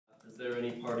there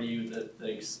any part of you that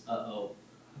thinks, uh-oh,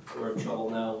 we're in trouble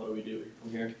now, what do we do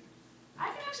from here? I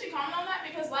can actually comment on that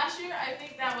because last year I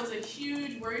think that was a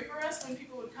huge worry for us when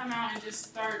people would come out and just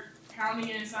start pounding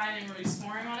it inside and really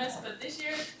scoring on us. But this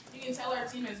year you can tell our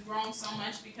team has grown so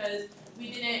much because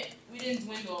we didn't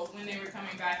dwindle when they were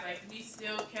coming back. Like, we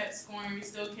still kept scoring, we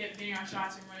still kept getting our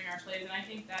shots and running our plays, and I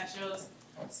think that shows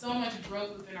so much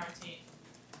growth within our team.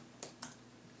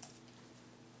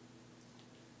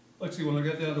 Lexi, when I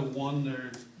got down to one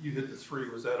there, you hit the three.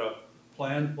 Was that a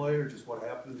planned play or just what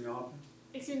happened in the offense?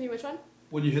 Excuse me, which one?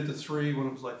 When you hit the three, when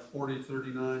it was like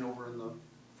 40-39 over in the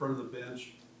front of the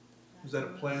bench, was that a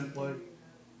planned play?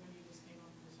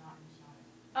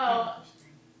 Oh,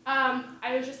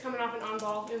 I was just coming off an on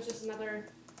ball. It was just another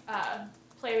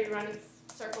play we run in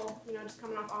circle, you know, just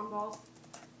coming off on balls.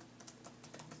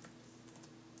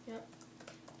 Yep.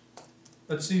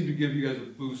 That seemed to give you guys a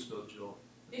boost though, Jill.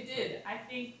 It did. I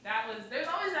think that was, there's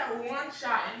always that one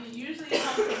shot, and it usually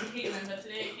comes from Caitlin, but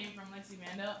today it came from Lexi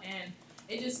Bando, and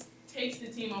it just takes the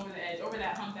team over the edge, over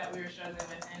that hump that we were struggling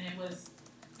with, and it was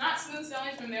not smooth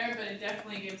sailing from there, but it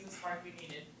definitely gives the spark we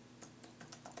needed.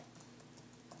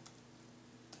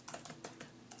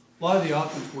 A lot of the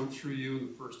offense went through you in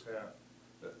the first half.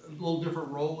 A little different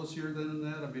role this year than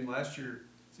in that? I mean, last year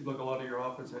it seemed like a lot of your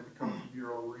offense had to come from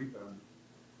your own rebound.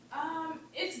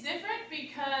 It's different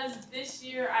because this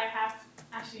year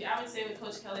I would say with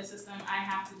Coach Kelly's system, I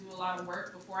have to do a lot of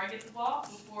work before I get the ball,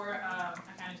 before I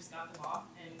kind of just got the ball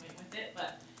and went with it.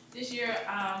 But this year,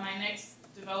 my next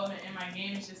development in my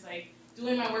game is just like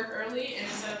doing my work early, and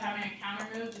instead of having a counter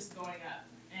move, just going up.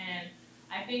 And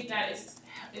I think that it's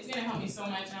going to help me so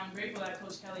much, and I'm grateful that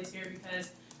Coach Kelly's here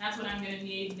because that's what I'm going to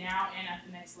need now and at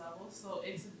the next level. So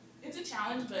it's a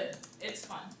challenge, but it's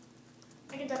fun.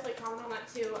 I can definitely comment on that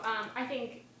too. I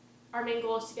think our main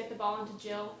goal is to get the ball into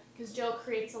Jill because Jill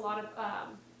creates a lot of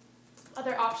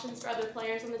other options for other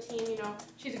players on the team. You know,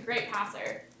 she's a great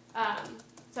passer.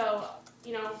 So,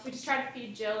 you know, we just try to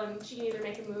feed Jill, and she can either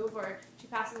make a move or she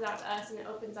passes out to us, and it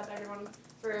opens up everyone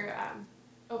for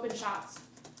open shots.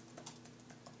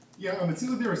 Yeah, it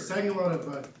seems like they were sagging a lot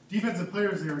of defensive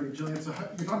players there, Jillian. So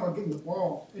you're talking about getting the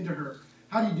ball into her.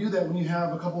 How do you do that when you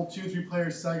have a couple, 2-3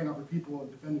 players sagging off of people and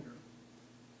defending her?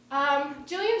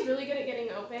 Jillian's really good at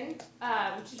getting open.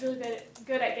 She's really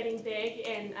good at getting big,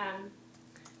 and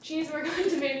she needs to work on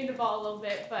demanding the ball a little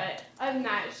bit. But other than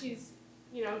that, she's,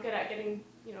 you know, good at getting,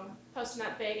 you know, posting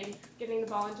up big and getting the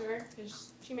ball into her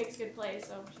because she makes good plays,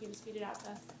 so she can just feed it out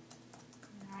to us.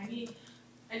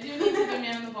 I do need to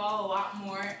demand the ball a lot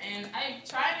more, and I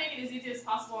try to make it as easy as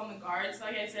possible on the guards.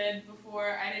 Like I said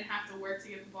before, I didn't have to work to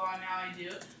get the ball, and now I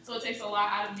do. So it takes a lot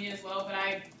out of me as well, but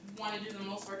I want to do the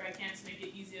most work I can to make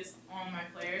it easiest on my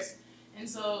players. And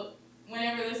so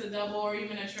whenever there's a double or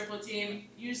even a triple team,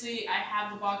 usually I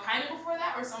have the ball kind of before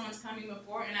that or someone's coming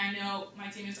before, and I know my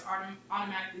team is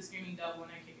automatically screaming double when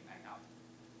I kick it back out.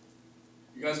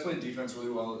 You guys played defense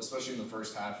really well, especially in the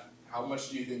first half. How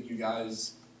much do you think you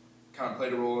guys kind of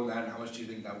played a role in that, and how much do you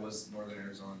think that was Northern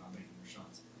Arizona not making their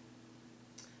shots?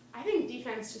 I think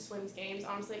defense just wins games.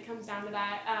 Honestly, it comes down to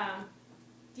that.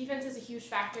 Defense is a huge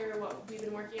factor, what we've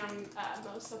been working on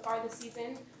most so far this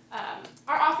season.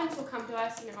 Our offense will come to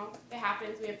us, you know, it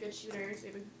happens. We have good shooters, we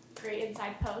have a great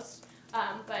inside post,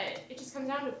 but it just comes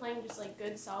down to playing just like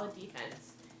good, solid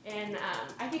defense. And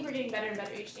I think we're getting better and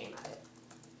better each game at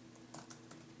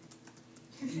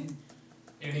it.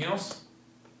 Anything else?